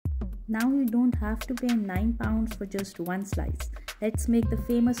Now you don't have to pay £9 for just one slice. Let's make the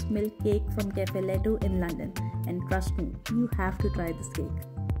famous milk cake from Cafe Leto in London. And trust me, you have to try this cake.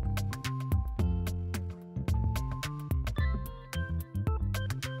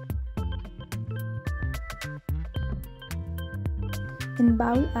 In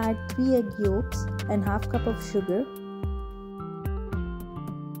bowl, add 3 egg yolks and half cup of sugar,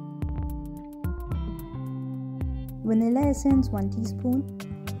 vanilla essence 1 teaspoon,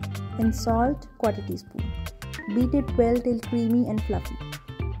 and salt 1/4 teaspoon. Beat it well till creamy and fluffy.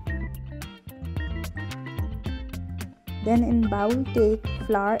 Then in bowl, take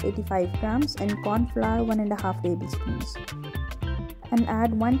flour 85 grams and cornflour 1.5 tablespoons, and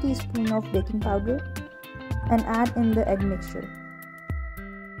add 1 teaspoon of baking powder and add in the egg mixture.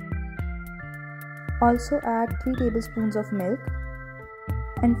 Also add 3 tablespoons of milk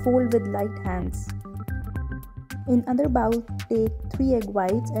and fold with light hands. In other bowl, take 3 egg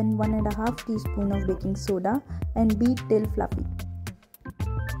whites and 1.5 teaspoon of baking soda and beat till fluffy.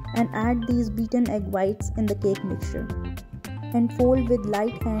 And add these beaten egg whites in the cake mixture and fold with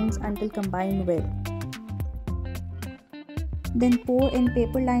light hands until combined well. Then pour in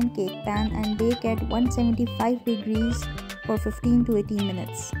paperlined cake pan and bake at 175 degrees for 15 to 18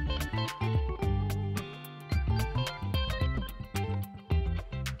 minutes.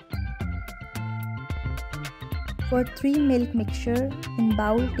 For 3 milk mixture, in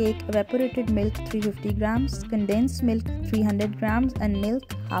bowl take evaporated milk 350 grams, condensed milk 300 grams and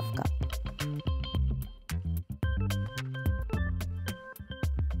milk half cup.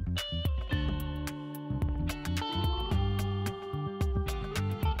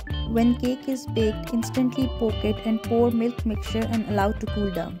 When cake is baked, instantly poke it and pour milk mixture and allow to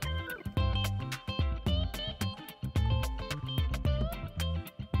cool down.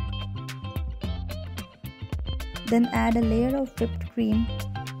 Then add a layer of whipped cream,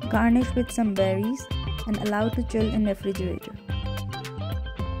 garnish with some berries and allow to chill in refrigerator.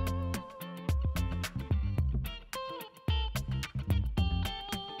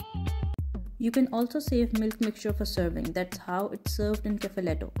 You can also save milk mixture for serving. That's how it's served in Cafe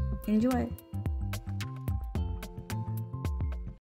Leto. Enjoy!